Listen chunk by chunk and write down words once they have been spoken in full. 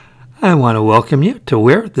I want to welcome you to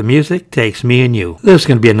Where the Music Takes Me and You. This is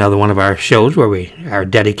going to be another one of our shows where we are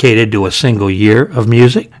dedicated to a single year of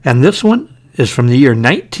music. And this one is from the year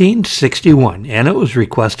 1961, and it was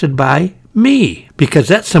requested by me because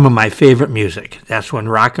that's some of my favorite music. That's when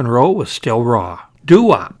rock and roll was still raw.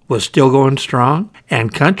 Doo-wop was still going strong,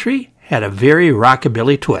 and country had a very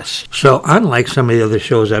rockabilly twist. So unlike some of the other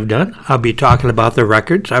shows I've done, I'll be talking about the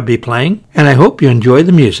records I'll be playing, and I hope you enjoy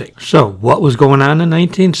the music. So what was going on in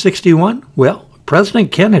 1961? Well,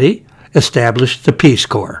 President Kennedy established the Peace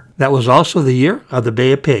Corps. That was also the year of the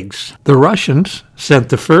Bay of Pigs. The Russians sent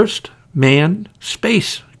the first manned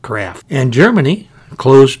spacecraft, and Germany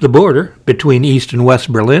closed the border between East and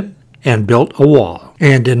West Berlin and built a wall.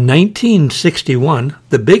 And in 1961,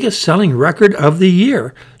 the biggest selling record of the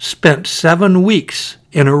year spent 7 weeks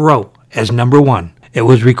in a row as number one. It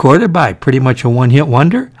was recorded by pretty much a one-hit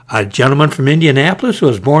wonder, a gentleman from Indianapolis who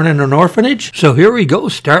was born in an orphanage. So here we go,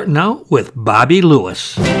 starting out with Bobby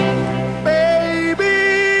Lewis. Baby,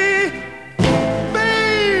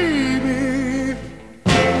 baby,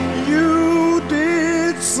 you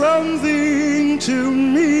did something to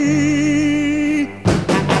me.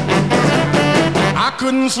 I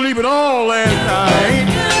couldn't sleep at all last night,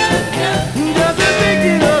 just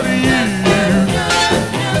thinking of you.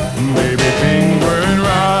 Baby, things weren't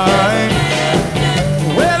right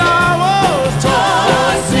when I was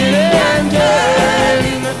tossing and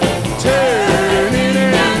turning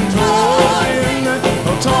and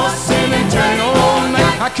tossing and turning all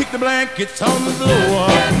night. I kicked the blankets on the floor,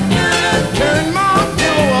 turned my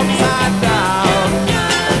pillow upside down.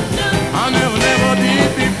 I never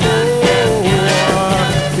did before.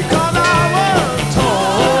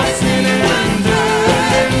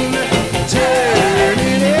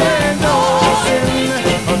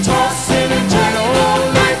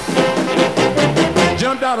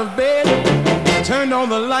 Out of bed, turned on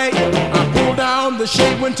the light, I pulled down the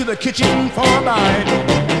shade, went to the kitchen for a bite,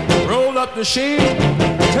 rolled up the shade,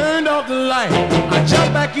 turned off the light, I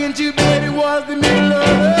jumped back into bed, it was the middle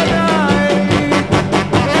of the night.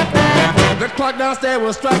 The clock downstairs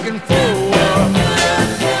was striking 4,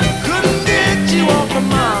 couldn't get you off my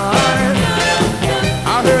mind.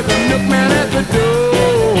 I heard the milkman at the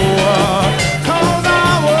door, 'cause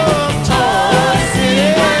I was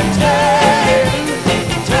tossing and turning.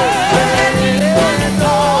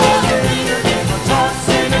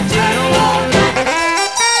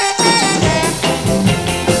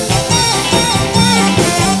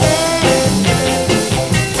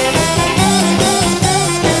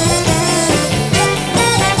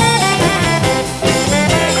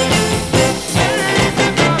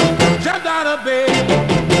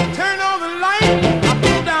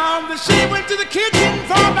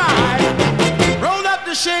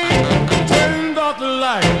 Turned off the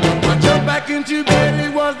light, I jumped back into bed,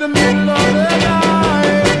 it was the middle of the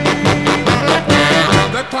night.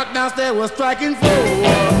 The clock downstairs was striking 4,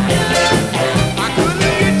 I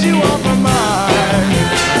couldn't get you off my mind.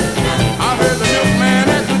 I heard the milkman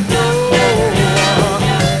at the door,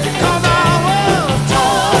 'cause I was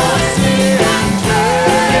tossing and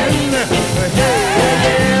turning,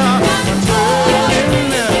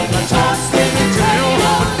 tossing and turning.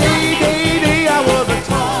 Day, I was a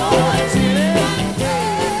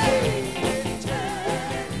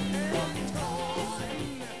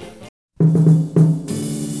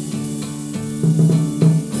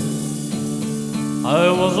I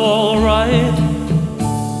was all right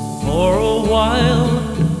for a while.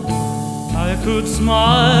 I could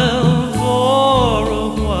smile for a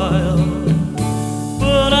while.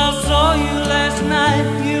 But I saw you last night.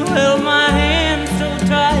 You held my hand so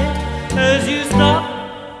tight as you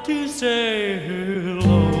stopped to say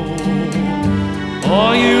hello.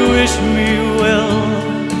 Oh, you wished me well.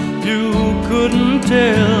 You couldn't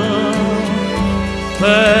tell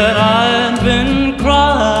that I'd been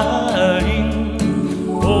crying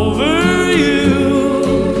over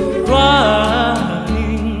you,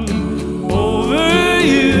 crying over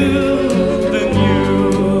you. Then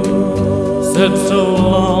you said so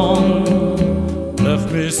long,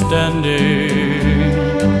 left me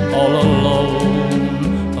standing all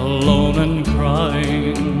alone, alone and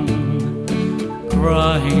crying,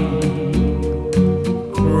 crying,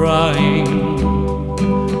 crying,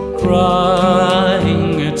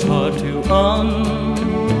 crying. It's hard to understand,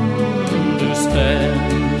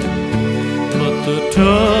 but the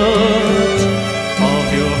touch of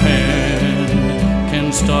your hand can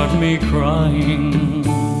start me crying.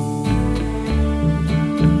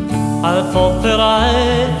 I thought that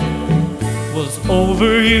I was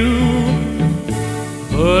over you,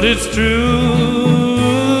 but it's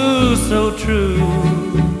true, so true.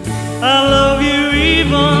 I love you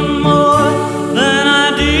even more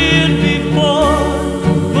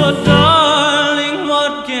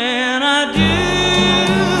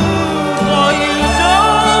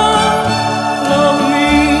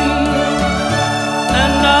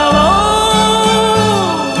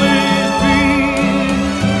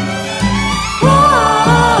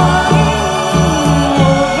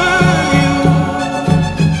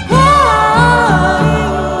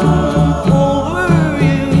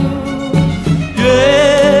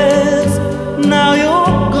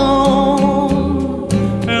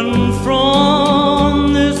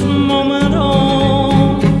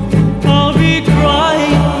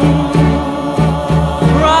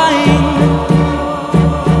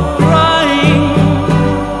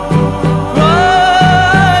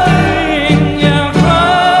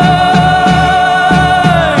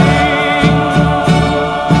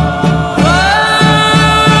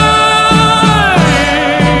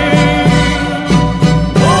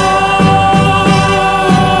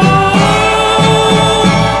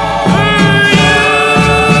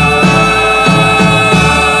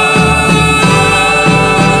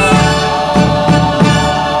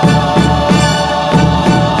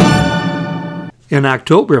In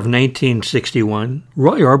October of 1961,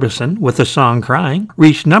 Roy Orbison, with the song Crying,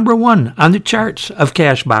 reached #1 on the charts of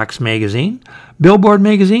Cashbox magazine. Billboard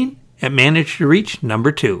magazine, it managed to reach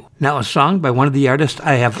 #2. Now a song by one of the artists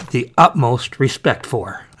I have the utmost respect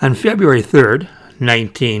for. On February 3rd,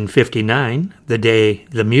 1959, the day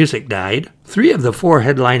the music died, 3 of the 4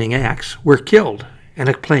 headlining acts were killed in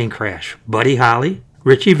a plane crash: Buddy Holly,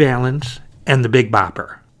 Richie Valens, and the Big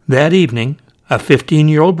Bopper. That evening, a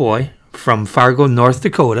 15-year-old boy from Fargo, North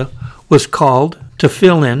Dakota, was called to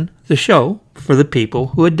fill in the show for the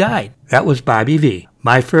people who had died. That was Bobby V.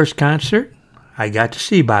 My first concert, I got to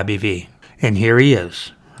see Bobby V. And here he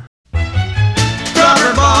is.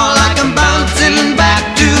 Rubber ball, like I'm bouncing back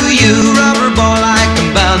to you. Rubber ball, like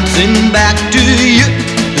I'm bouncing back to you.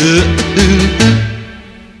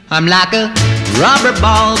 I'm like a rubber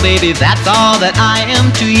ball, baby, that's all that I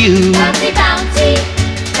am to you. Bouncy, bouncy,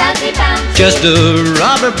 bouncy, bouncy. Just a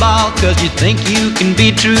rubber ball, 'cause you think you can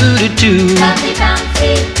be true to two. Bouncy,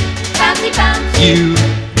 bouncy, bouncy, bouncy. You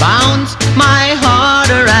bounce my heart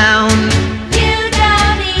around. You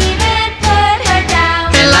don't even put her down.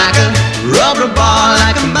 And like a rubber ball,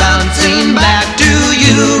 like I'm bouncing back to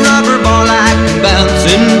you. Rubber ball, like I'm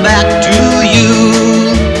bouncing back to you.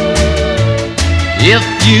 If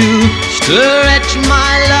you stretch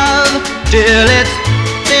my love till it's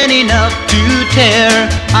thin enough to tear,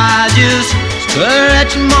 I just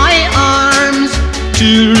stretch my arms to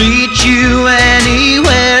reach you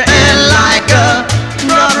anywhere. And like a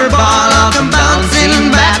rubber ball, I'll come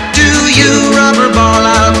bouncing back to you. Rubber ball,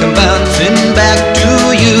 I'll come bouncing back to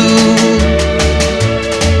you.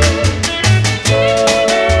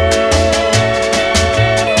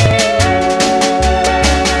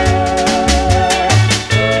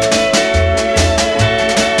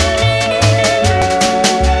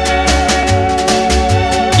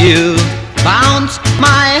 You bounce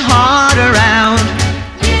my heart around.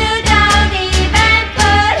 You don't even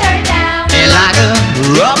put her down. And like a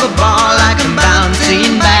rubber ball, like I'm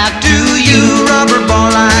bouncing back to you. Rubber ball,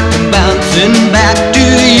 like I'm bouncing back to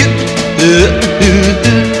you.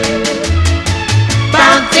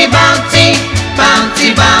 Bouncy, bouncy, bouncy,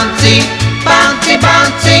 bouncy, bouncy,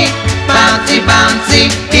 bouncy, bouncy, bouncy.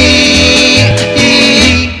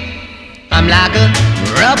 I'm like a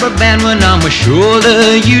rubber band when on my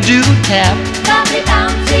shoulder you do tap. Bouncy,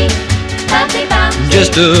 bouncy, bouncy, bouncy.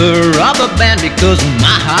 Just a rubber band because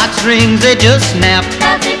my heartstrings they just snap.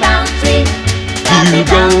 Bouncy, bouncy, You bouncy,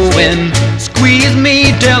 go bouncy. and squeeze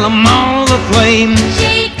me till I'm all aflame.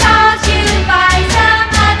 She calls you by some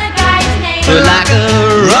other guy's name. Like a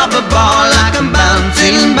rubber ball, like I'm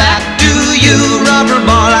bouncing back to you. Rubber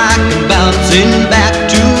ball, like I'm bouncing back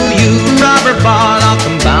to you. Rubber ball, like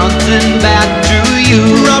I'm bouncing back to you.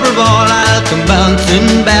 Rubber ball, like I'm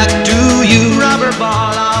bouncing back to you. Rubber ball,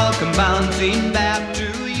 like I'm bouncing back to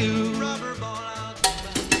you. Rubber ball,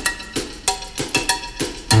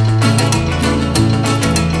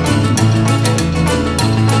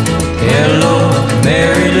 Hello,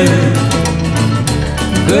 Mary Lou.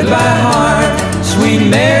 Goodbye, heart, sweet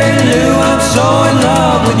Mary Lou. I'm so in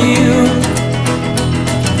love with you.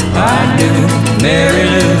 I do, Mary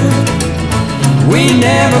Lou. We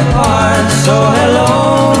never part. So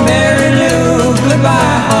hello, Mary Lou.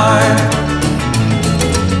 Goodbye, heart.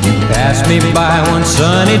 You passed me by one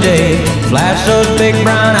sunny day, flashed those big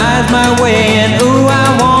brown eyes my way, and ooh, I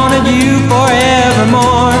wanted you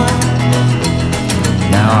forevermore.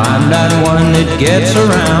 Now I'm not one that gets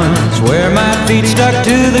around, swear my feet stuck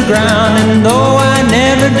to the ground, and though I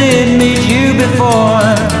never did meet you before,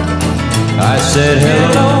 I said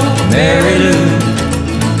hello, Mary Lou.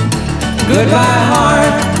 Goodbye,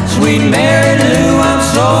 heart, sweet Mary Lou, I'm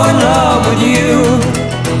so in love with you.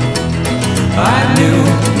 I knew,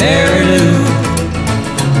 Mary Lou,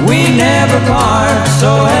 we never part,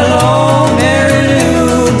 so hello, Mary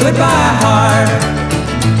Lou, goodbye, heart.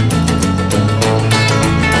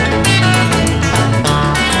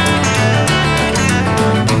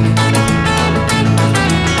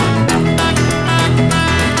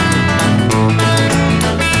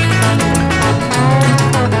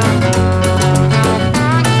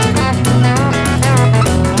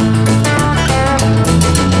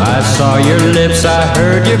 I saw your lips, I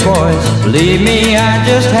heard heard your voice. Believe me, I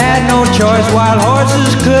just had no choice. Wild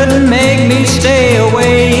horses couldn't make me stay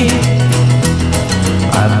away.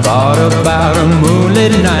 I thought about a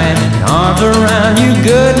moonlit night, arms around you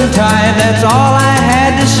good and tight. That's all I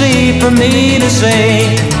had to see for me to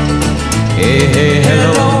say. Hey, hey,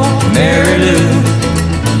 hello, Mary Lou.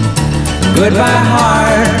 Goodbye,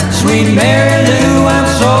 heart, sweet Mary Lou. I'm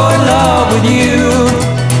so in love with you.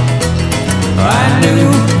 I knew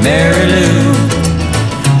Mary Lou,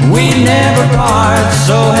 we never part.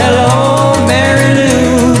 So hello, Mary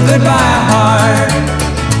Lou. Goodbye, heart.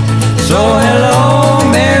 So hello,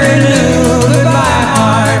 Mary Lou. Goodbye,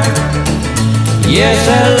 heart. Yes,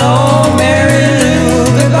 hello, Mary Lou.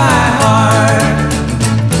 Goodbye, heart.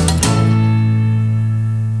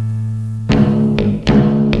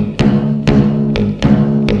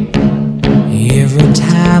 Every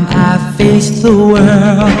time I face the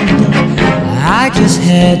world, I just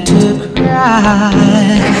had to cry.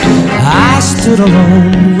 I stood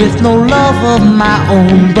alone with no love of my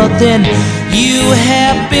own, but then you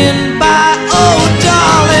happened by. Oh,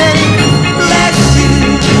 darling, bless you,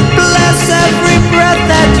 bless every breath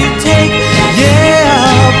that you take.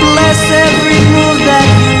 Yeah, bless every move that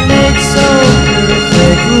you make so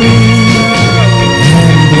perfectly.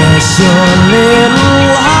 And bless your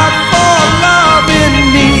little heart for loving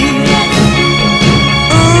me.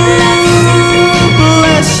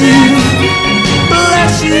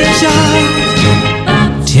 Bless you, child.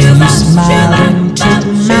 Till you smiled and took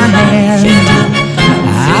my hand.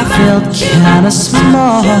 I felt kinda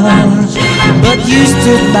small, but you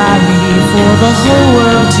stood by me for the whole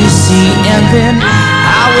world to see. And then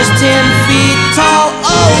I was 10 feet tall.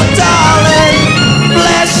 Oh, darling,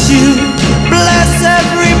 bless you, bless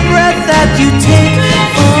every breath that you take.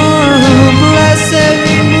 Oh, bless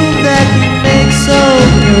every move that you make so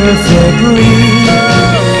perfectly.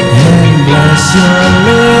 And bless your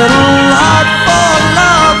little heart for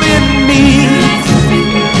loving me.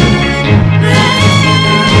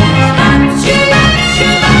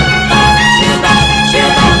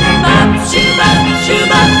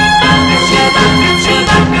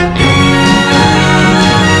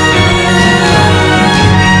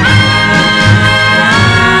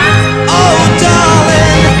 Oh,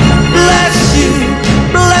 darling, bless you,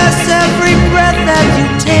 bless every breath that you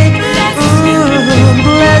take.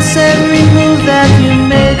 Bless every move that you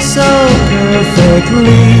make so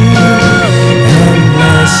perfectly. And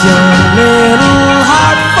bless your little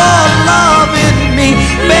heart for loving me.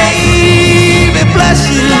 Baby, bless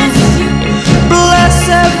you. Bless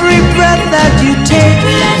every breath that you take.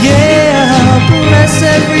 Yeah, bless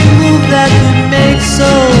every move that you make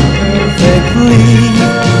so perfectly.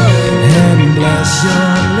 And bless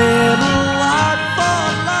your little heart for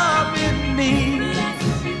loving me.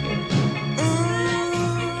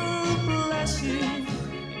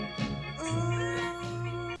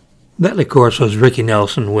 That, of course, was Ricky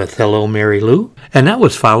Nelson with Hello, Mary Lou, and that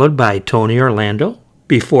was followed by Tony Orlando,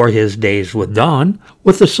 before his days with Dawn,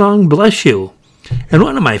 with the song Bless You. And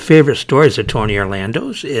one of my favorite stories of Tony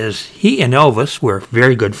Orlando's is he and Elvis were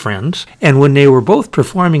very good friends, and when they were both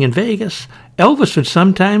performing in Vegas, Elvis would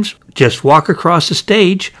sometimes just walk across the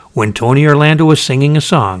stage when Tony Orlando was singing a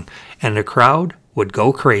song, and the crowd would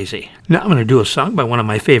go crazy. Now I'm going to do a song by one of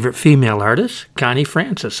my favorite female artists, Connie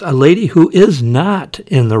Francis, a lady who is not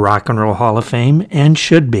in the Rock and Roll Hall of Fame and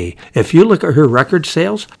should be. If you look at her record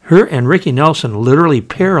sales, her and Ricky Nelson literally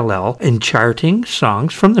parallel in charting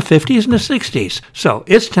songs from the 50s and the 60s. So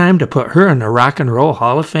it's time to put her in the Rock and Roll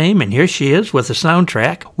Hall of Fame, and here she is with the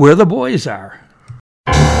soundtrack, Where the Boys Are.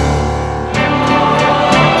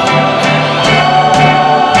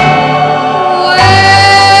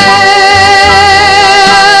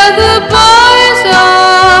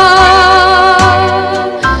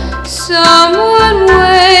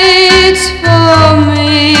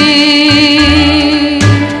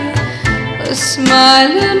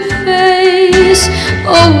 Smiling face, a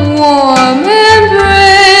warm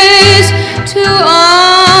embrace, 2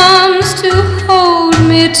 arms to hold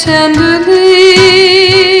me tenderly.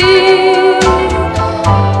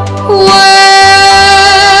 Where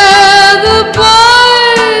the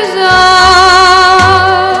boys are,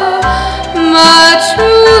 my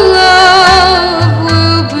true love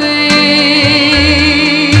will be.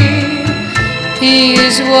 He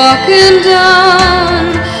is walking down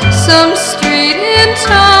some street in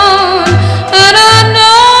town, and I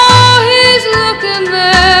know he's looking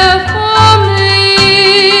there for me.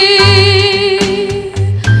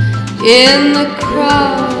 In the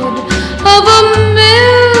crowd of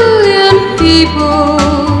 1,000,000 people,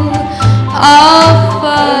 I'll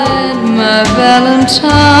find my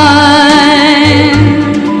Valentine,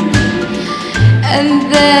 and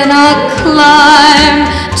then then I'll climb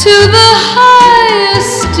to the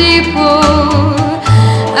highest steeple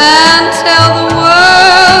and tell the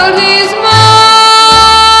world he's mine.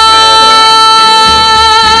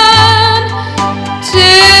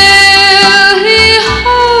 Till he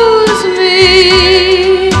holds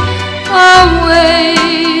me, I'll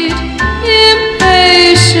wait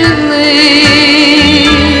impatiently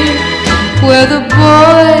where the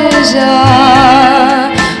boys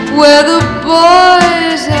are, where the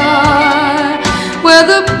boys are, where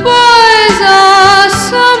the boys are,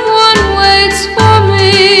 someone waits for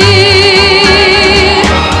me.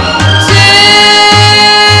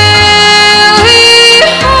 Till he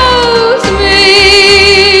holds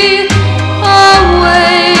me, I'll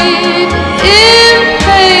wait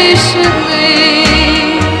impatiently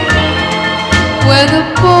where the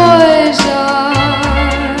boys are,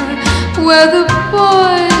 where the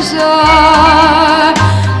boys are,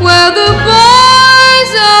 where the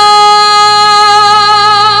boys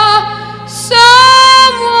are,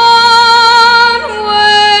 someone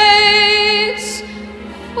waits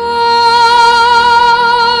for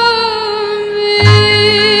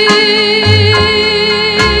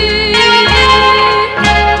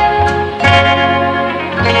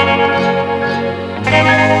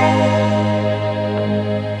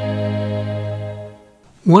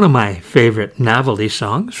One of my favorite novelty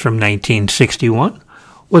songs from 1961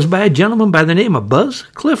 was by a gentleman by the name of Buzz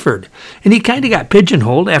Clifford. And he kind of got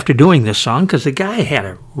pigeonholed after doing this song because the guy had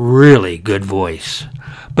a really good voice.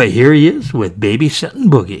 But here he is with Babysitting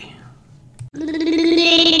Boogie.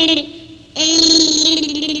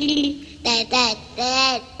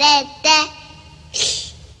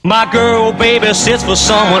 My girl baby sits for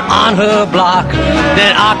someone on her block.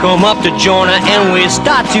 Then I come up to join her and we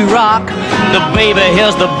start to rock. The baby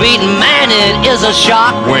hears the beat, man, it is a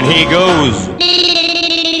shock when he goes.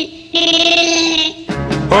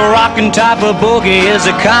 A rockin' type of boogie is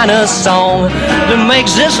the kind of song that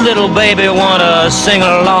makes this little baby wanna sing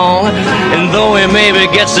along. And though he maybe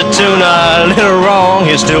gets the tune a little wrong,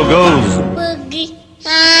 he still goes. Boogie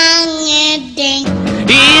on your day.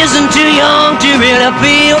 He isn't too young to really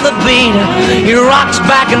feel the beat. He rocks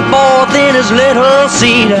back and forth in his little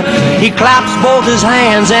seat. He claps both his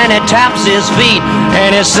hands and he taps his feet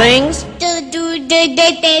and he sings.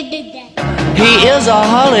 He is a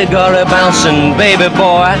holly-golly bouncing baby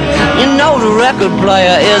boy. You know the record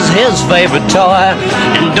player is his favorite toy.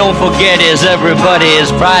 And don't forget he's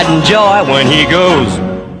everybody's pride and joy when he goes.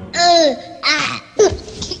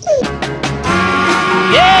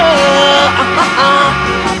 Yeah.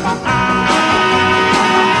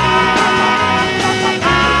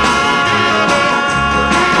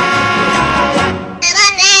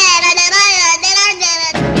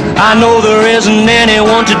 I know there isn't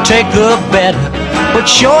anyone to take the bet, but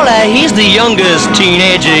surely he's the youngest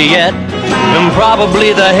teenager yet, and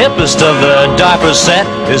probably the hippest of the diaper set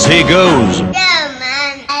as he goes. Yeah,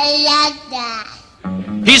 man, I like that.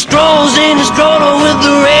 He strolls in his stroller with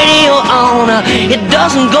the radio on. It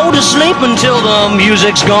doesn't go to sleep until the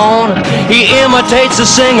music's gone. He imitates the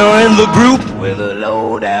singer in the group with a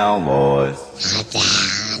low-down voice.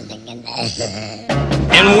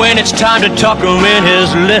 And when it's time to tuck him in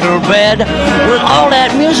his little bed, with all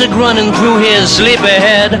that music running through his sleepy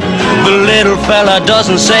head, the little fella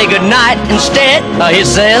doesn't say goodnight. Instead, he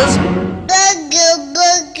says, boogie,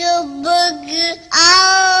 boogie, boogie,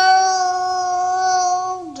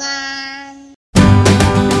 all night.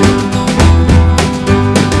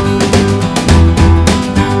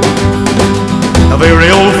 A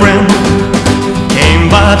very old friend came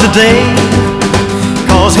by today,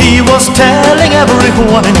 'cause he was telling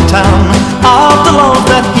everyone in town of the love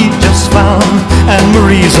that he just found. And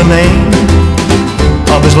Marie's the name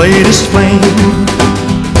of his latest flame.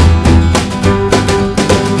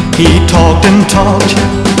 He talked and talked,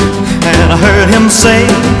 and I heard him say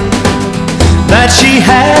that she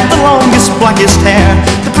had the longest, blackest hair,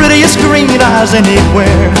 the prettiest green eyes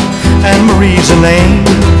anywhere. And Marie's the name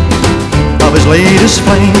of his latest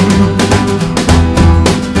flame.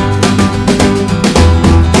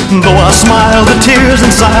 Though I smiled, the tears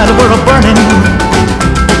inside were burning.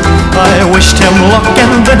 I wished him luck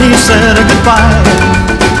and then he said goodbye.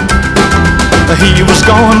 He was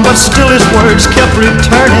gone, but still his words kept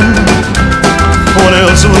returning. What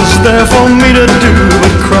else was there for me to do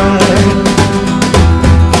but cry?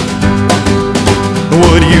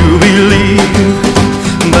 Would you believe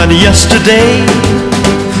that yesterday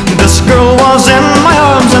this girl was in my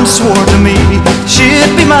arms and swore to me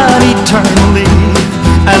she'd be mine eternally?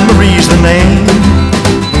 And Marie's the name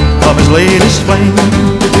of his latest flame.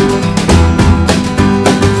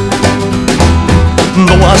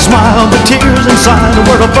 Though I smiled, but tears inside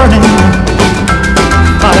were burning.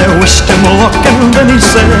 I wished him luck and then he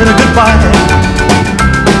said goodbye.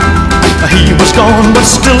 He was gone, but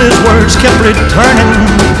still his words kept returning.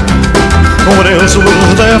 What else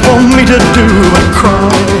was there for me to do but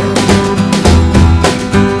cry?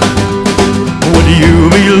 Would you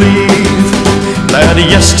believe that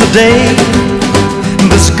yesterday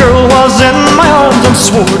this girl was in my arms and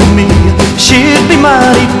swore to me she'd be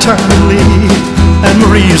mine eternally? And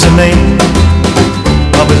Marie's the name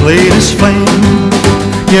of his latest flame.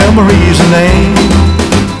 Yeah, Marie's the name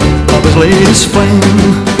of his latest flame.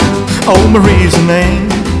 Oh, Marie's the name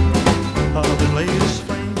of his latest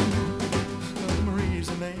flame. Oh, Marie's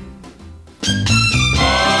the name.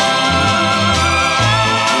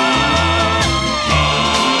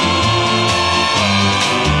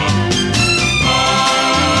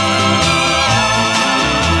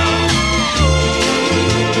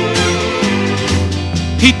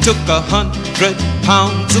 He took 100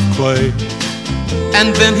 pounds of clay,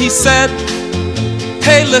 and then he said,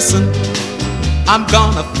 hey, listen, I'm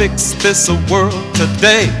gonna fix this world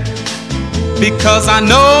today, because I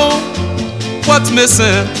know what's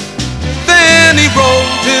missing. Then he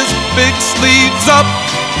rolled his big sleeves up,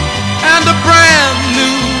 and a brand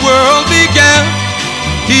new world began.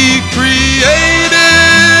 He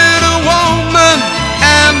created a woman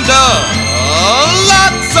and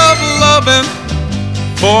lots of loving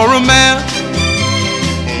for a man.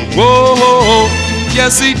 Whoa,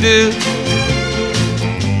 yes he did.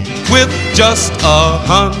 With just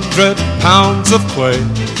 100 pounds of clay,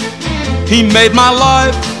 he made my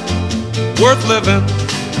life worth living,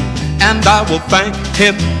 and I will thank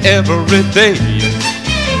him every day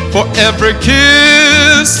for every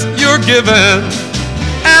kiss you're giving,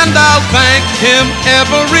 and I'll thank him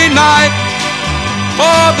every night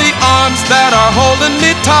for the arms that are holding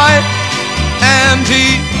me tight. And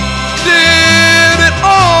he did it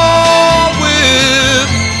all with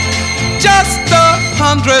just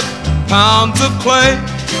 100 pounds of clay.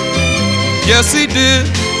 Yes he did,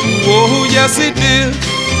 whoa, yes he did.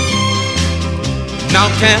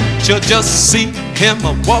 Now can't you just see him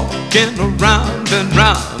walking around and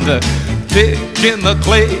round, picking the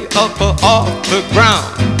clay up off the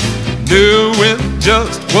ground, doing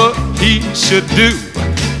just what he should do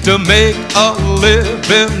to make a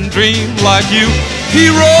living dream like you. He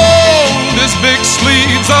rolled his big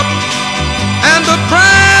sleeves up, and a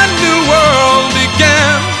brand new world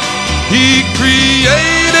began. He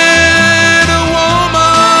created a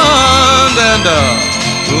woman and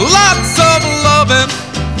lots of loving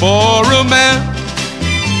for a man.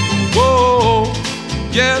 Whoa,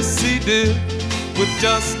 yes he did, with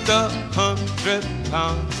just 100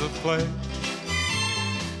 pounds of clay.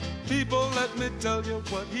 People, let me tell you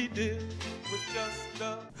what he did with just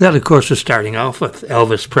That, of course, was starting off with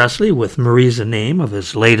Elvis Presley with Marie's the name of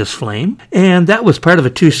his latest flame. And that was part of a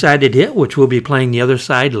two-sided hit, which we'll be playing the other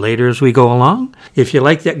side later as we go along. If you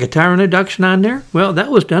like that guitar introduction on there, well, that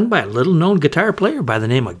was done by a little-known guitar player by the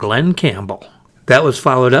name of Glenn Campbell. That was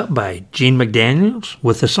followed up by Gene McDaniels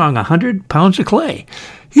with the song 100 Pounds of Clay.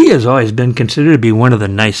 He has always been considered to be one of the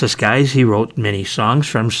nicest guys. He wrote many songs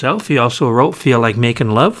for himself. He also wrote Feel Like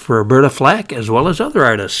Making Love for Roberta Flack, as well as other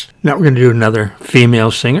artists. Now we're going to do another female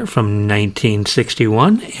singer from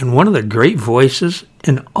 1961, and one of the great voices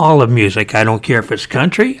in all of music. I don't care if it's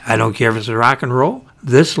country, I don't care if it's rock and roll.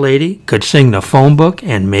 This lady could sing the phone book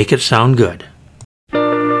and make it sound good.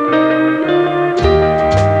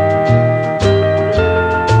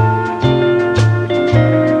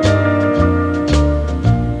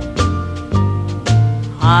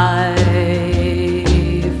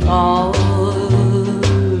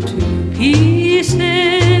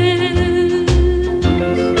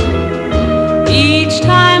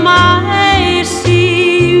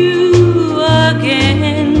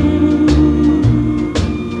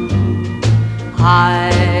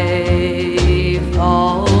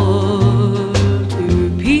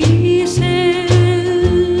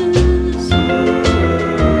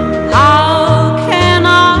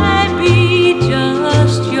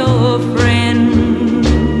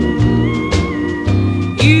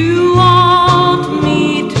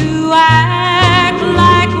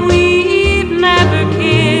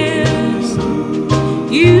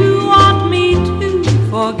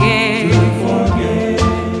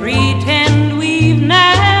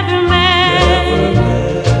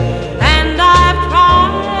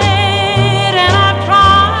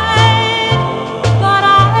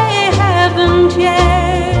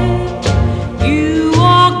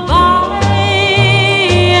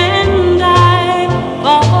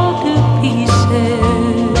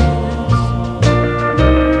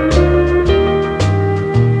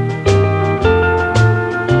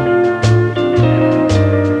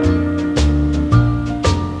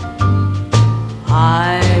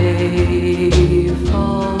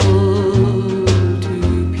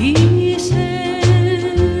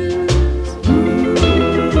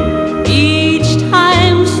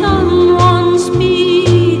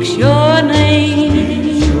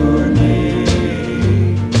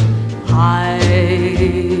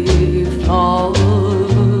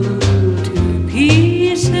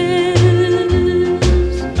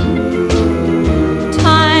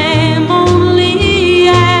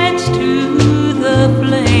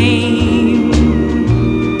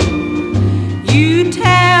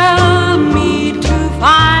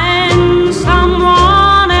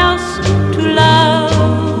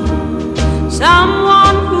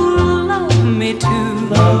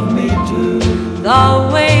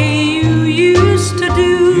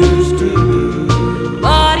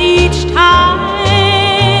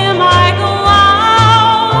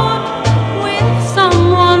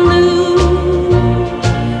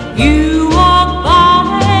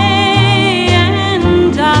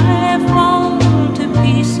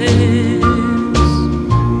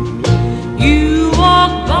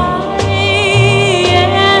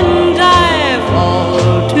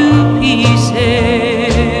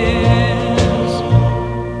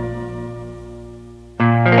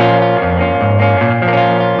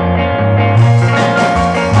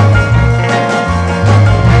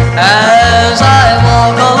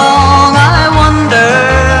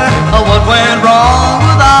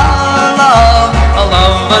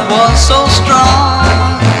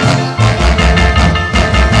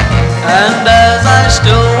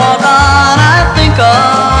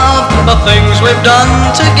 things we've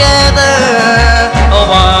done together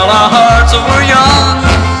while our hearts were young.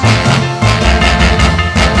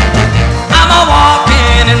 I'm a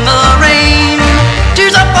walking in the rain,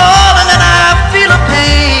 tears are falling and I feel a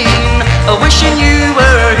pain, wishing you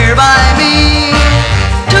were here by me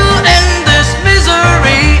to end this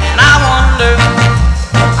misery. And I wonder,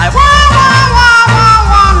 I wonder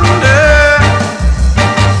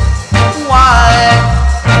why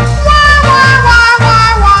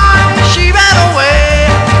she ran away,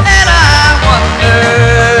 and I wonder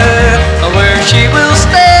where she will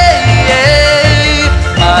stay,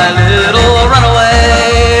 my little runaway.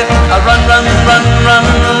 Run, run, run, run,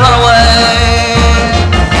 run away.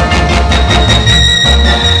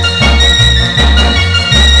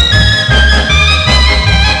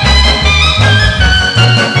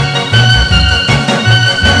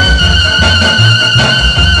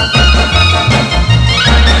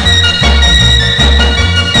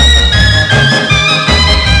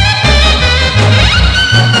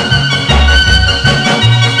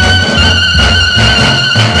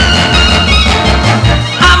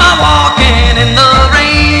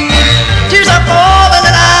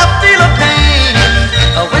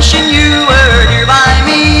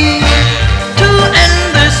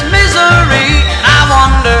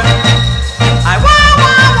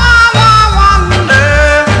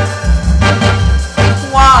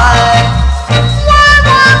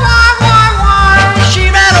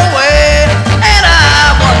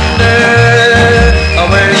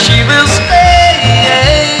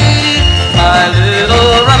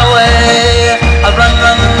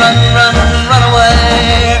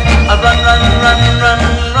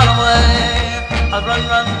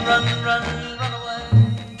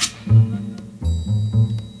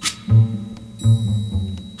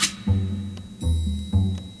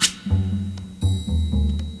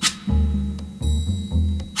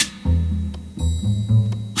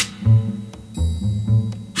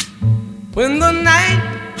 When the night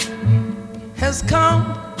has come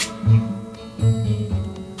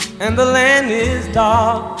and the land is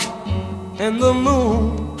dark and the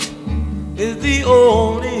moon is the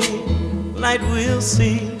only light we'll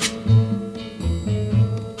see,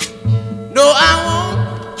 no, I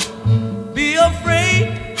won't be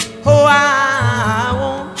afraid. Oh, I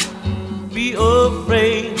won't be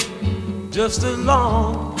afraid, just as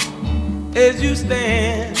long as you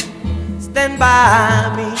stand by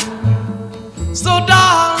me. So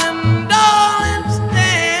darling, darling,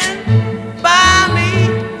 stand by me.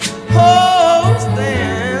 Oh,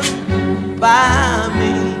 stand by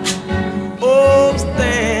me. Oh,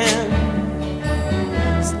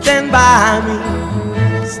 stand by me.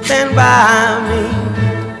 Stand by me.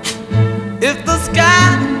 If the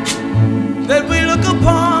sky that we look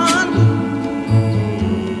upon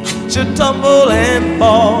should tumble and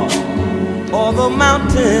fall, or the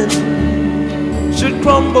mountain should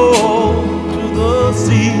crumble to the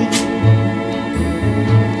sea,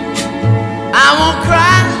 I won't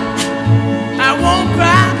cry, I won't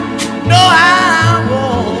cry, no, I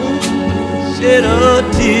won't shed a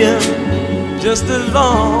tear, just as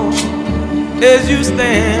long as you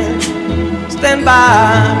stand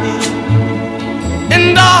by me.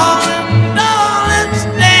 And darling, darling,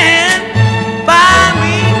 stand by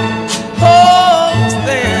me. Oh,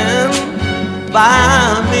 stand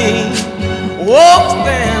by me. Oh,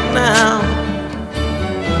 stand now.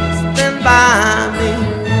 Stand by me.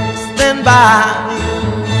 Stand by me.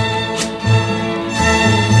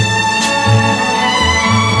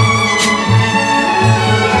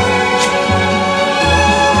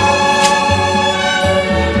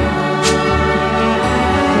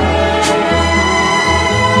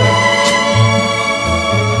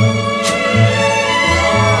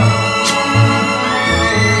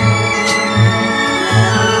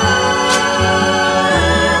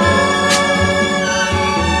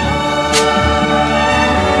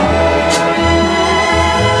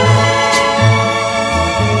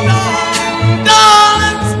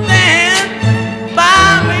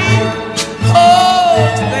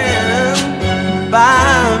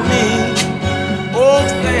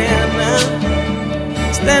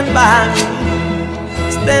 Stand by me,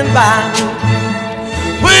 stand by me.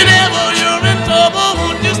 Whenever you're in trouble,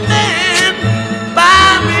 won't you stand by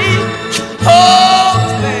me? Oh,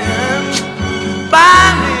 stand by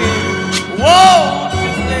me. Won't you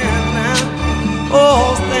stand now?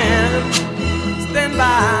 Oh, stand by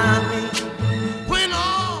me. When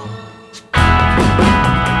all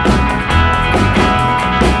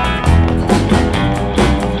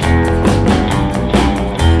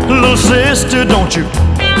little sister, don't you?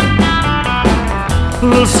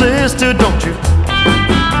 Little sister, don't you?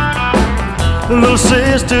 Little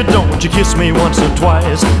sister, don't you kiss me once or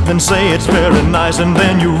twice, then say it's very nice and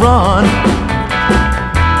then you run.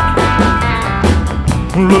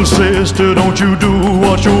 Little sister, don't you do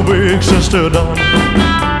what your big sister done.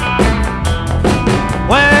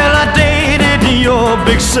 Well, I dated your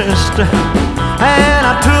big sister and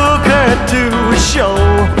I took her to a show.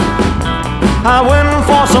 I went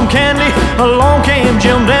for some candy, along came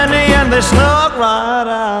Jim Dandy, and they snuck right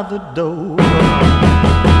out the door.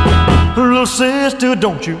 Little sister,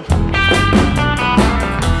 don't you?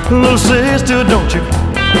 Little sister, don't you?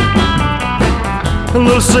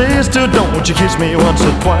 Little sister, don't you kiss me once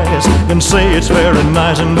or twice, then say it's very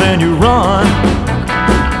nice and then you run.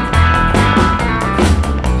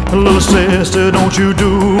 Little sister, don't you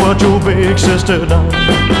do what your big sister done.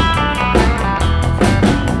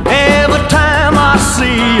 Every time I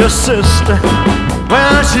see your sister,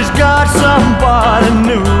 well, she's got somebody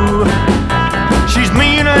new. She's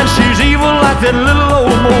mean and she's evil like that little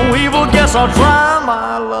old Mo Evil. Guess I'll try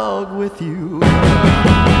my luck with you.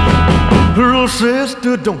 Little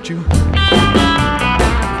sister, don't you?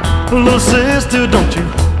 Little sister, don't you?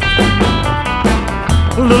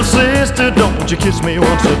 Little sister, don't you kiss me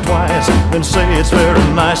once or twice, then say it's very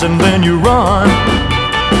nice and then you run.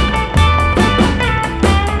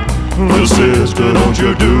 Little sister, don't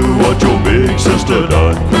you do what your big sister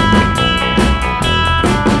done.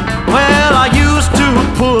 Well, I used to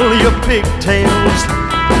pull your pigtails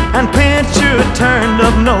and pinch your turned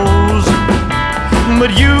up nose,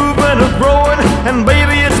 but you've been growing, and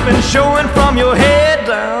baby, it's been showing from your head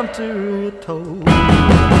down to your toes.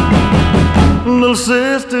 Little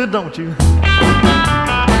sister, don't you?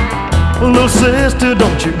 Little sister,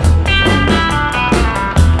 don't you?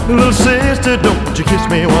 Little sister, don't you kiss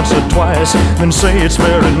me once or twice, then say it's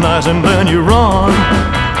very nice and then you run.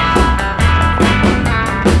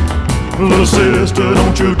 Little sister,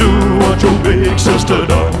 don't you do what your big sister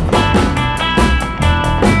done.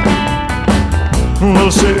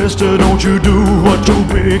 Little sister, don't you do what your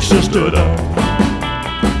big sister done.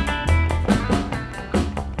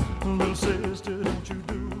 Little sister, don't you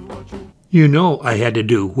do what your... You know I had to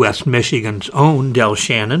do West Michigan's own Del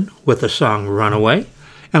Shannon with the song Runaway,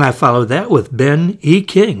 and I followed that with Ben E.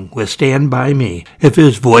 King with Stand By Me. If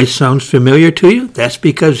his voice sounds familiar to you, that's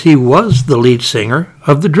because he was the lead singer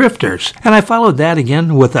of the Drifters. And I followed that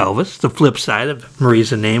again with Elvis, the flip side of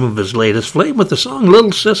Marie's the name of his latest flame, with the song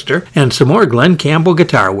Little Sister and some more Glenn Campbell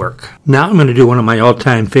guitar work. Now I'm going to do one of my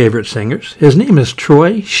all-time favorite singers. His name is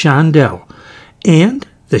Troy Shondell, and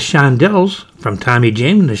the Shondells, from Tommy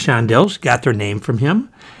James and the Shondells, got their name from him,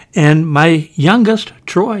 and my youngest,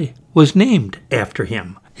 Troy, was named after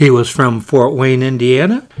him. He was from Fort Wayne,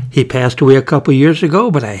 Indiana. He passed away a couple years ago,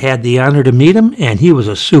 but I had the honor to meet him, and he was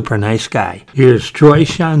a super nice guy. Here's Troy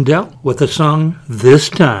Shondell with the song This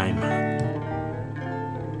Time.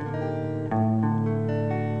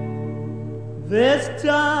 This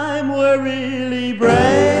time we're really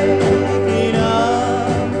breaking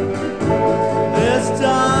up. This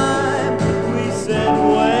time we said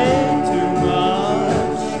way too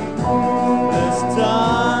much. This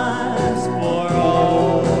time's for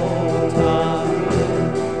all time.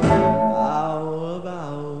 How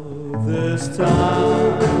about this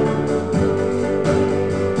time?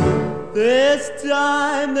 This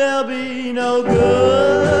time there'll be no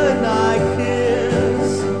good night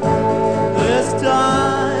kiss. This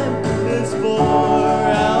time is forever.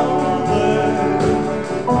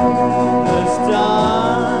 This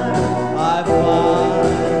time I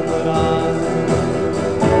find that I'm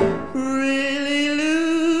really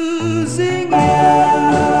losing you.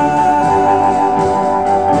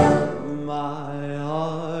 My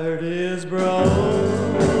heart is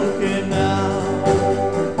broken now.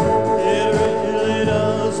 It really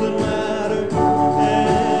doesn't matter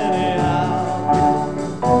anyhow.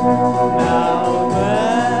 Now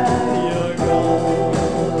that you're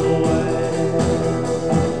gone away,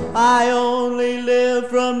 I only live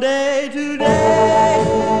from day to day.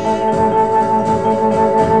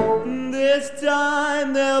 This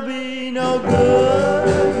time there'll be no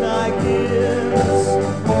good night kiss.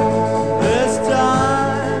 This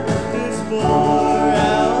time is forever.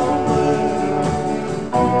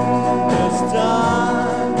 This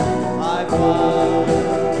time I find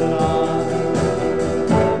that I'm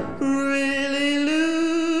really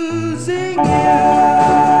losing you.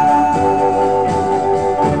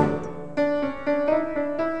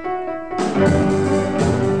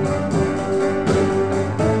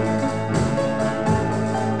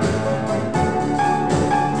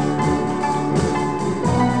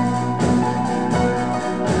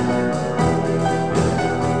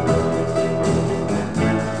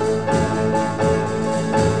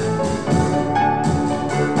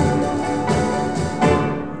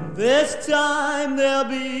 This time there'll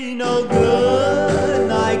be no good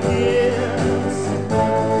night kiss.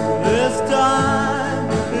 This time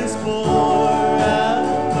is forever.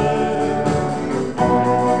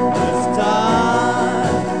 This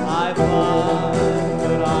time I find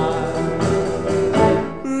that I'm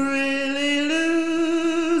really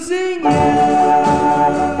losing you.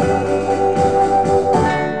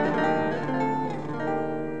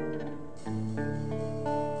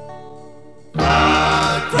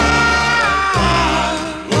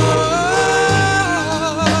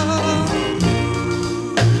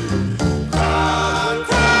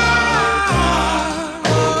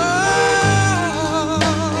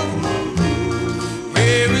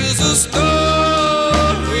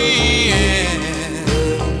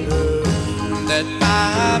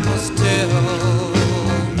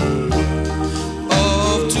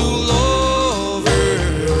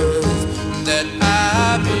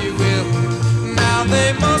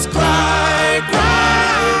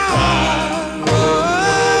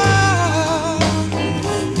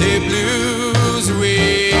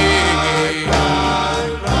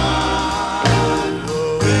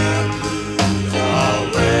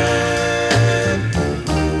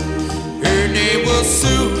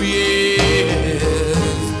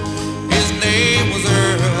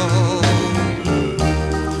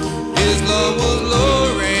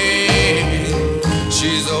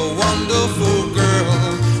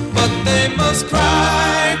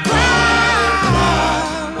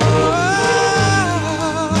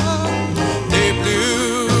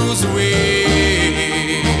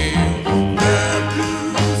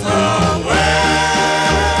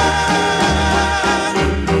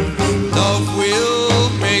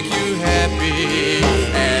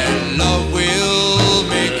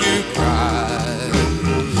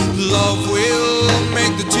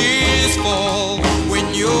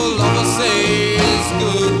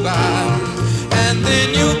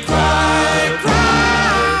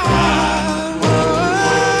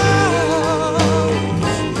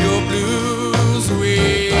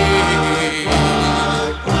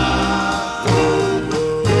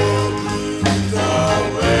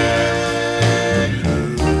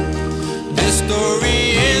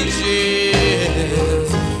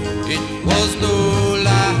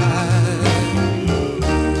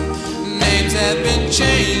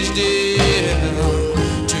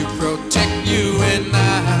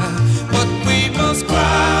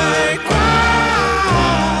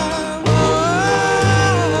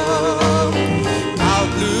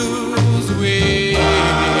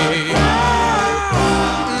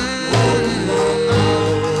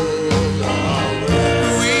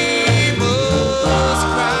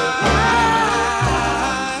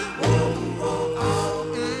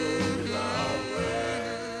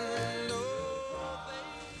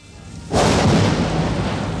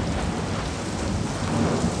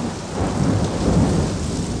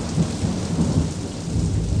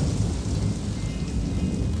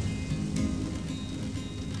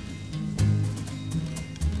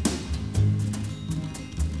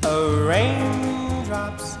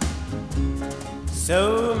 Raindrops,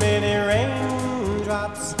 so many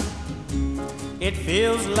raindrops. It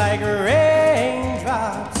feels like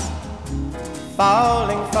raindrops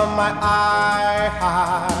falling from my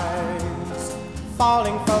eyes,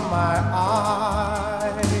 falling from my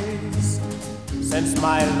eyes. Since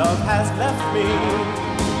my love has left me,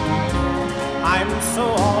 I'm so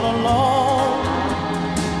all alone.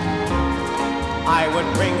 I would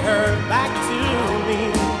bring her back to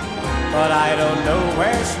me, but I don't know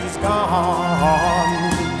where she's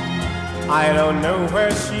gone. I don't know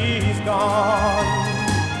where she's gone.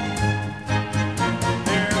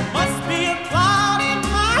 There must be a cloud in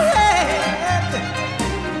my head.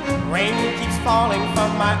 Rain keeps falling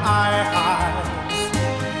from my eyes.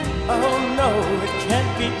 Oh no, it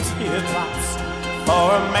can't be teardrops, for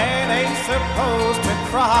a man ain't supposed to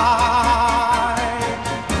cry.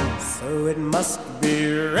 So it must be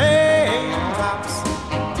raindrops,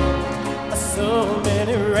 so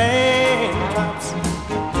many raindrops.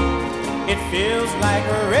 It feels like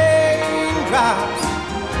raindrops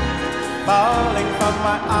falling from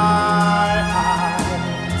my eyes,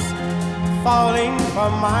 falling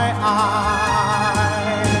from my eyes.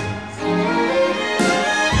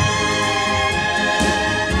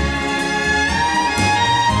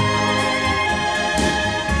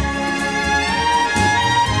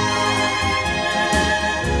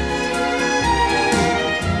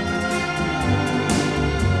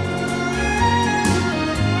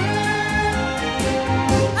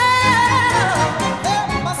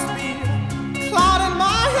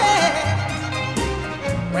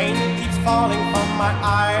 Falling from my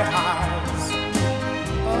eyes.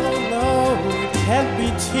 Oh no, can't be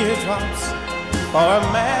teardrops, for a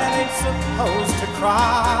man ain't supposed to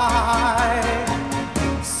cry.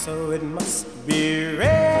 So it must be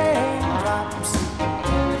raindrops,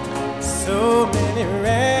 so many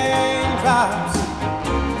raindrops.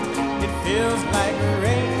 It feels like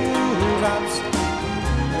raindrops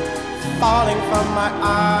falling from my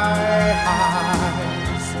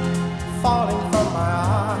eyes, falling from my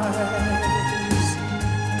eyes.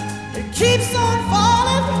 It keeps on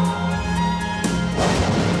falling,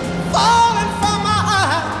 falling from my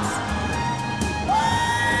eyes.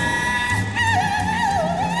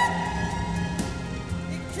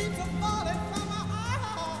 It keeps on falling from my eyes.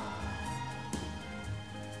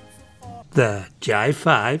 The Jive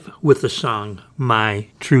Five, with the song My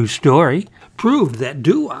True Story, proved that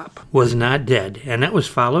doo-wop was not dead, and that was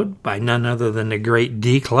followed by none other than the great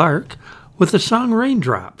Dee Clark with the song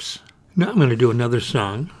Raindrops. Now I'm going to do another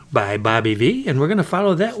song by Bobby V, and we're going to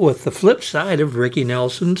follow that with the flip side of Ricky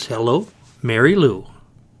Nelson's Hello, Mary Lou.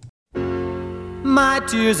 My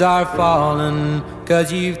tears are falling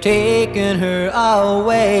 'cause you've taken her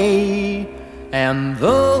away. And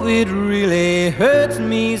though it really hurts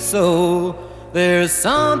me so, there's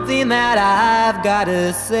something that I've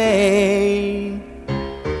gotta say.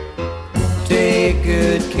 Take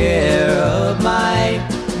good care of my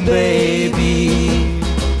baby.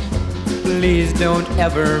 Please don't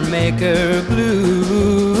ever make her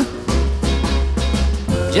blue.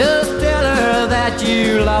 Just tell her that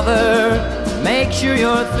you love her. Make sure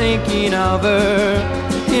you're thinking of her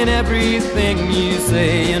in everything you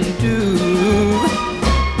say and do.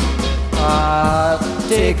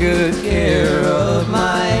 Take good care of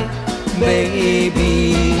my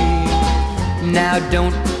baby. Now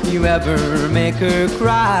don't you ever make her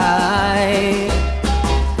cry.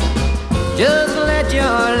 Just let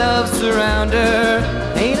your love surround her.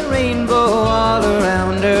 Ain't a rainbow all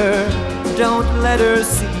around her. Don't let her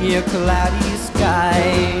see a cloudy sky.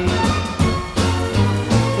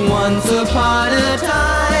 Once upon a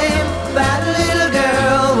time, that little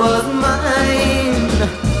girl was mine.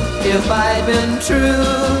 If I'd been true,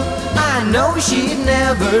 I know she'd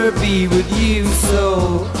never be with you.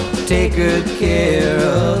 So take good care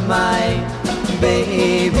of my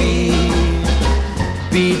baby.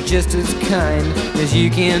 Be just as kind as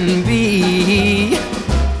you can be.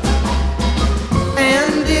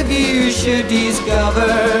 And if you should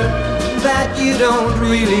discover that you don't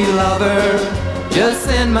really love her, just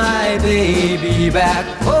send my baby back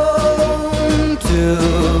home to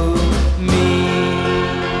me.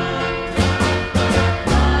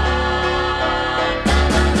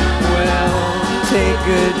 Well, take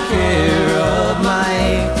good care of my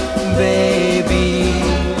baby.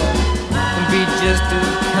 Be just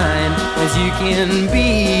as kind as you can be.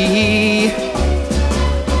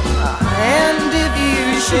 And if you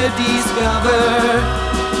should discover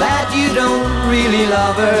that you don't really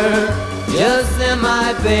love her, just send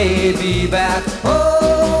my baby back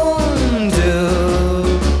home to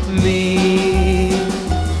me.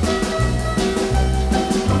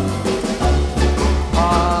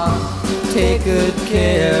 Take good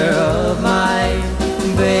care of my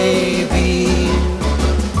baby.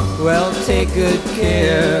 Well, take good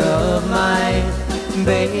care of my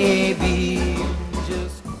baby.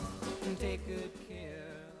 Just take good care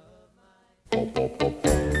of my...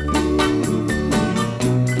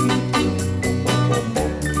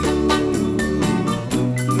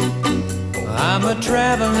 I'm a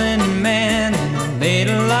traveling man, made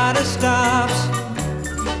a lot of stops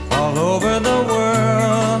all over the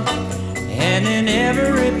world, and in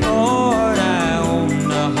every port I own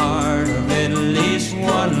the heart of at least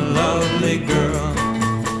one lovely girl.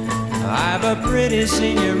 I've a pretty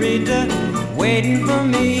senorita waiting for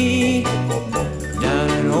me down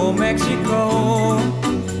in old Mexico,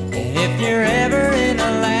 and if you're ever in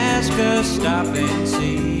Alaska, stop and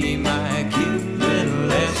see my cute little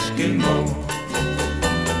Eskimo.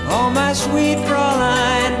 Oh, my sweet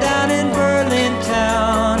Fraulein down in Berlin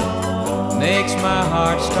town makes my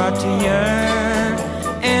heart start to yearn.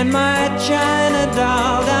 And my China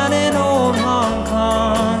doll down in old Hong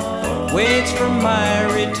Kong waits for my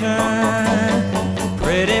return.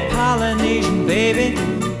 Pretty Polynesian baby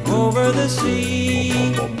over the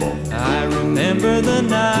sea, I remember the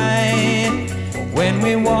night when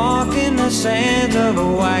we walked in the sands of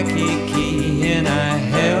Waikiki, and I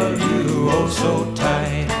held you oh so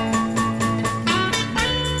tight.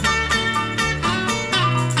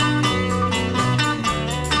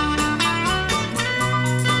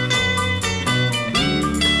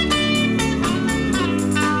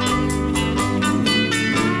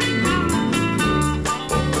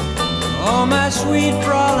 Oh, my sweet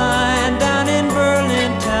Fraulein down in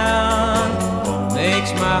Berlin town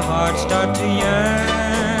my heart start to yearn,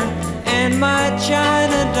 and my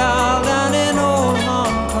China doll down in old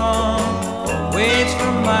Hong Kong waits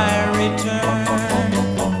for my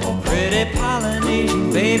return. Pretty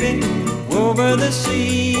Polynesian baby over the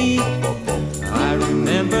sea, I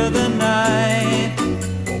remember the night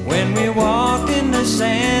when we walked in the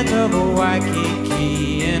sands of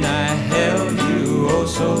Waikiki, and I held you oh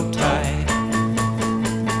so tight.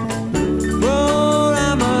 Well,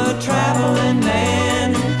 I'm a traveling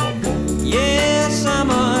man. Yes, I'm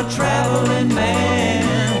a traveling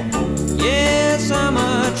man. Yes, I'm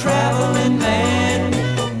a traveling man.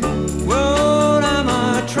 Well, I'm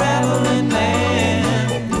a traveling man.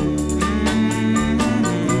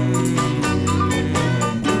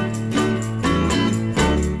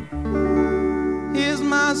 Here's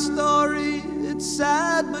my story, it's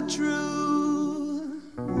sad but true.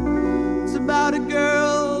 It's about a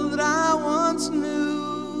girl that I once knew.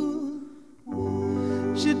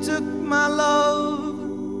 She took my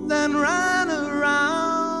love, then ran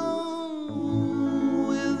around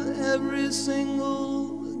with every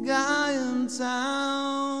single guy in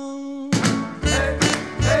town. Hey,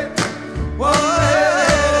 hey, whoa,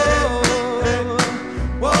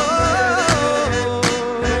 whoa,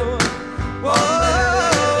 whoa,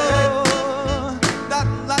 la,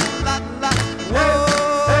 la, la, la, whoa.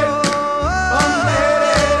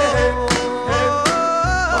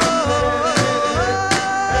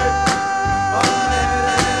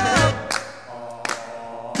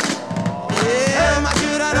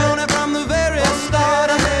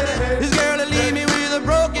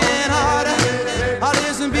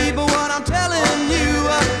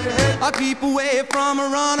 Keep away from a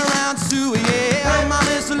runaround Sue, yeah. My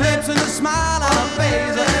little lips and a smile on her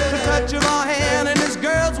face, the touch of her hand and this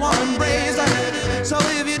girl's warm embrace. So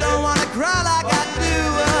if you don't wanna cry like I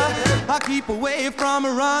do, I'll keep away from a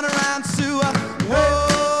runaround Sue. Whoa.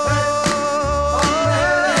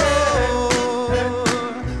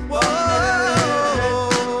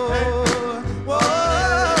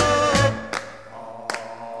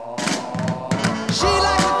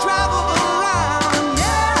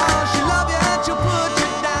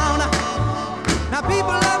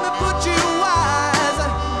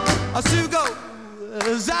 Sue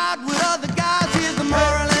goes out with other guys. Here's the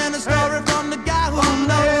moral and the story from the guy who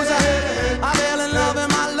knows. I fell in love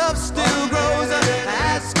and my love still grows.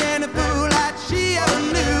 Ask any fool that she ever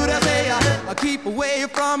knew to say, I keep away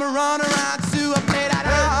from a runaround Sue. I play that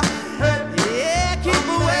yeah, keep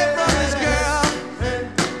away from this girl.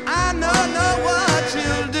 I know what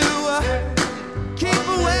she'll do. Keep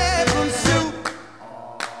away from Sue.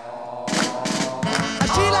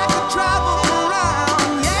 She likes to travel.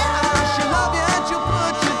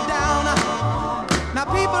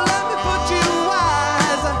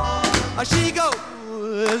 She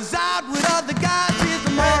goes out with other guys. Here's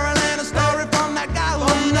the moral and a story from that guy who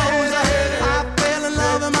knows. I fell in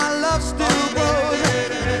love and my love still grows.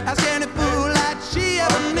 Ask any fool that she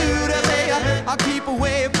ever knew to say, I'll keep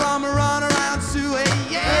away from a runaround Sue.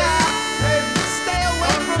 Yeah, stay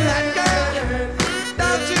away from that girl.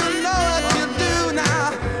 Don't you know what you do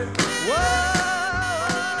now? Whoa.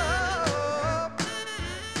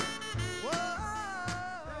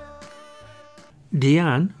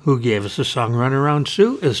 Dion, who gave us the song Runaround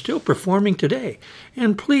Sue, is still performing today.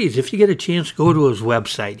 And please, if you get a chance, go to his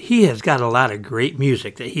website. He has got a lot of great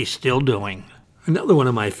music that he's still doing. Another one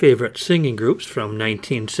of my favorite singing groups from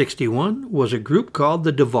 1961 was a group called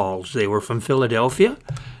the Duvalls. They were from Philadelphia.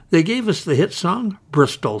 They gave us the hit song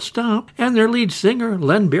Bristol Stomp, and their lead singer,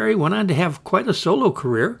 Len Berry, went on to have quite a solo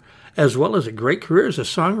career, as well as a great career as a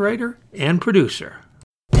songwriter and producer.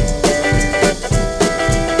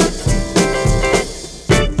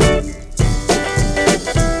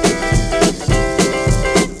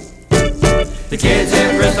 The kids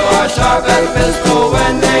in Bristol are sharp as a pistol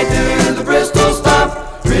when they do the Bristol Stomp.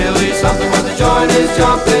 Really something when the joint is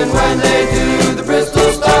jumping when they do the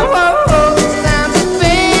Bristol Stomp. Whoa, whoa, sounds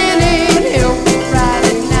spinning hill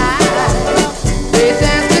Friday night. They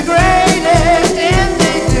dance the greatest and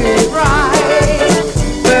they do it right.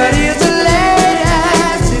 But it's a late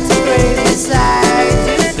ass, it's a crazy sight.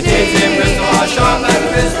 The kids in Bristol are sharp as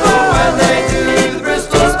a pistol when they do the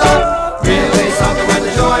Bristol Stomp. Really something when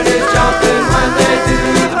the joint is jumping.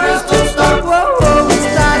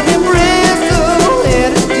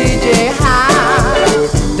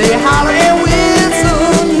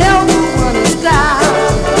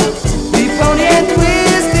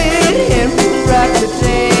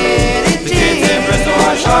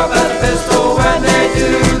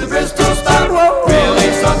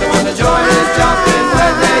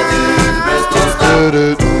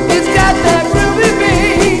 It's got that groovy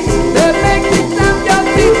beat that makes you stomp your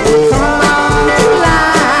feet.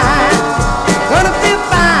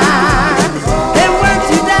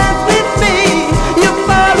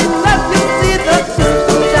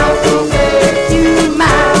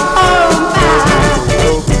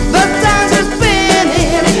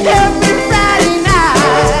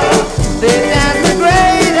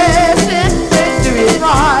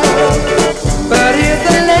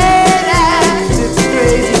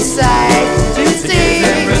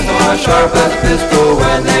 sharp as a pistol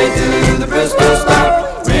when they do the Bristol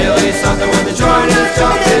stop. Really something when the joint is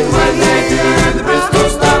jumping when they do the Bristol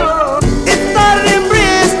stop. It started in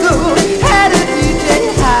Bristol, had a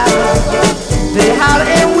DJ holler. They holler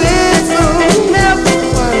and whistle, never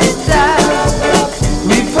wanna stop.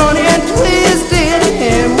 We pony and twisted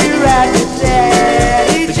and we ride the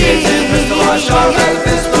daddy The kids in Bristol are sharp as a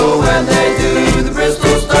pistol when they do the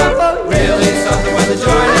Bristol stop. Really something when the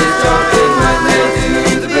joint is jumping when they do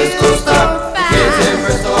the Bristol stop. The kids in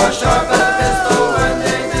Bristol are sharp as a pistol when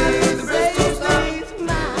they do the Bristol stop.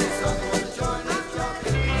 Really something when the joint is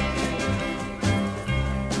jumping.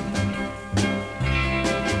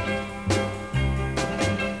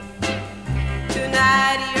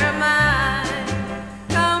 Tonight you're mine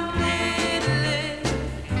completely.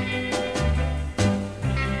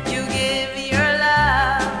 You give your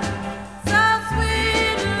love so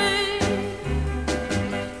sweetly.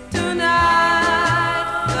 Tonight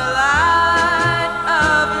the light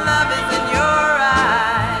of love is in your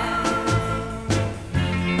eyes.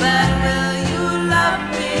 But will you love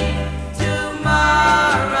me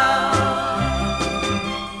tomorrow?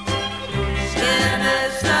 Is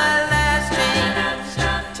this a lasting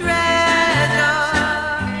treasure,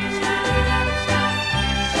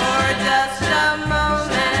 or just a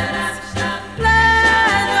moment's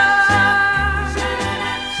pleasure?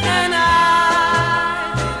 Can I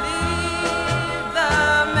believe the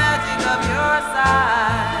magic of your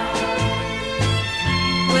side?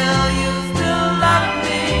 Will you still love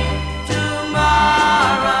me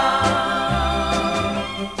tomorrow?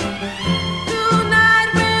 Tonight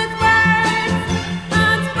with words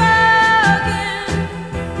unspoken,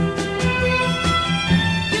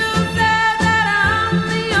 you said that I'm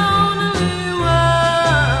the only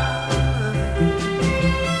one.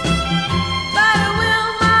 But will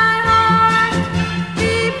my heart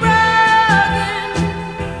be broken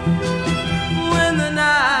when the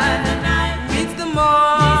night meets the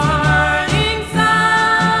morning sun?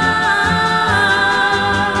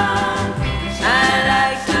 I'd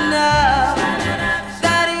like to know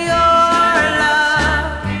that your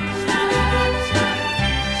love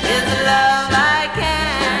is a love I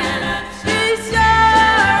can be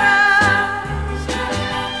sure of.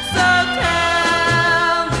 So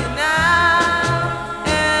tell me now,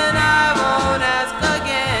 and I won't ask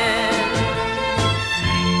again.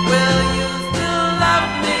 Will you still love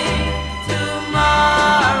me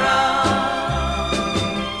tomorrow?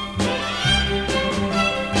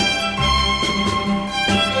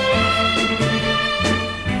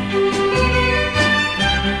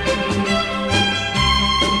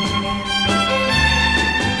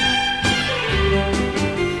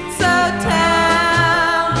 So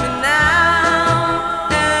tell me now,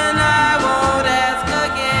 and I won't ask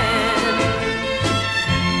again.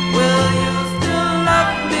 Will you still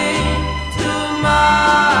love me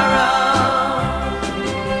tomorrow?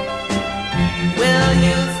 Will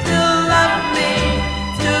you still love me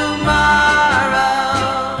tomorrow?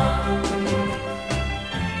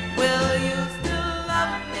 Will you still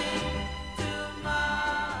love me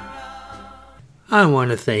tomorrow? I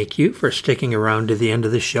want to thank you for sticking around to the end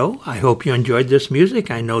of the show. I hope you enjoyed this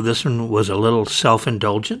music. I know this one was a little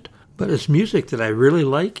self-indulgent, but it's music that I really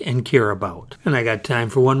like and care about. And I got time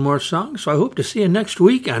for one more song, so I hope to see you next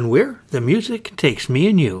week on Where the Music Takes Me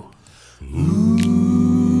and You.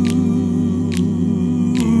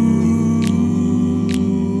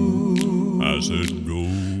 I said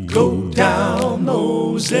Go down,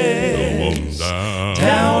 Moses,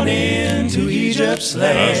 down into Egypt's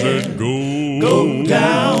land. I said Go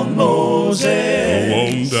down,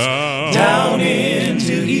 Moses, down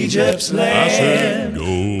into Egypt's land. I said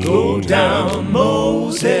Go down,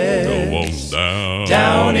 Moses,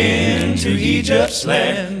 down into Egypt's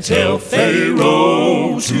land. Tell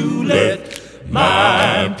Pharaoh to let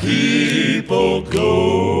my people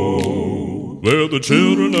go. Well, the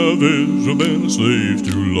children of Israel been slaves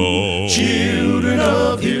too long. Children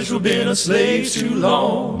of Israel been a slaves too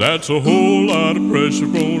long. That's a whole lot of pressure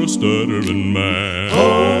for a stuttering man.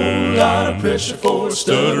 Whole lot of pressure for a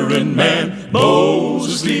stuttering man.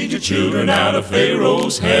 Moses, lead your children out of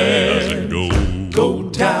Pharaoh's hand. Go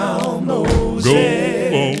down,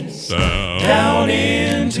 Moses, down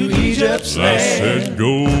into Egypt's land. I said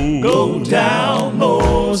Go down,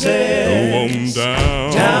 Moses,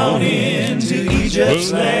 down into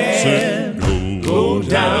Egypt's land. Go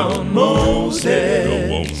down,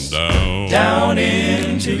 Moses, down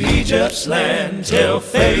into Egypt's land. Tell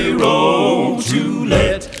Pharaoh to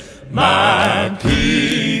let my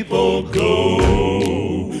people go.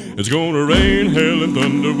 It's gonna rain, hail, and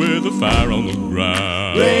thunder with a fire on the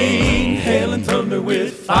ground. Rain, hail, and thunder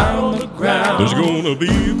with fire on the ground. There's gonna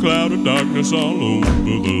be a cloud of darkness all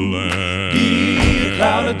over the land. Be a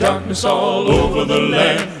cloud of darkness all over the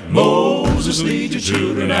land. Moses, lead your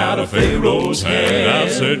children out of Pharaoh's hand. I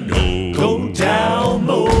said go down,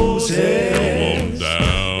 Moses. Go on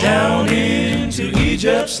down. Down into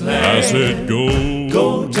Egypt's land. I said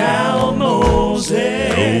go down,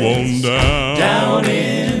 Moses. Go on down. Down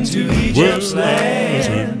into Egypt's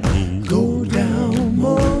land. Go down,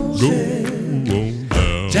 Moses.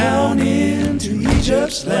 Down into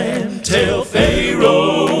Egypt's land. Tell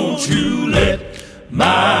Pharaoh to let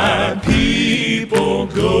my people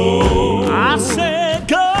go. I said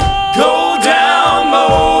go. Go down,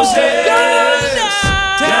 Moses.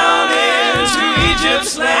 Down into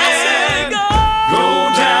Egypt's land. Go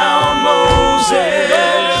down,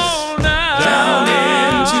 Moses. Down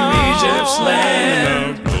into Egypt's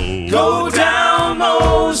land. Go down,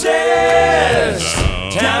 Moses.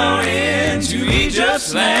 Down into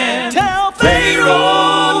Egypt's land. Tell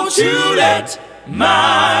Pharaoh to let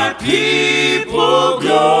my people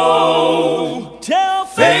go. Tell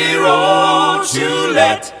Pharaoh to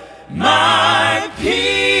let my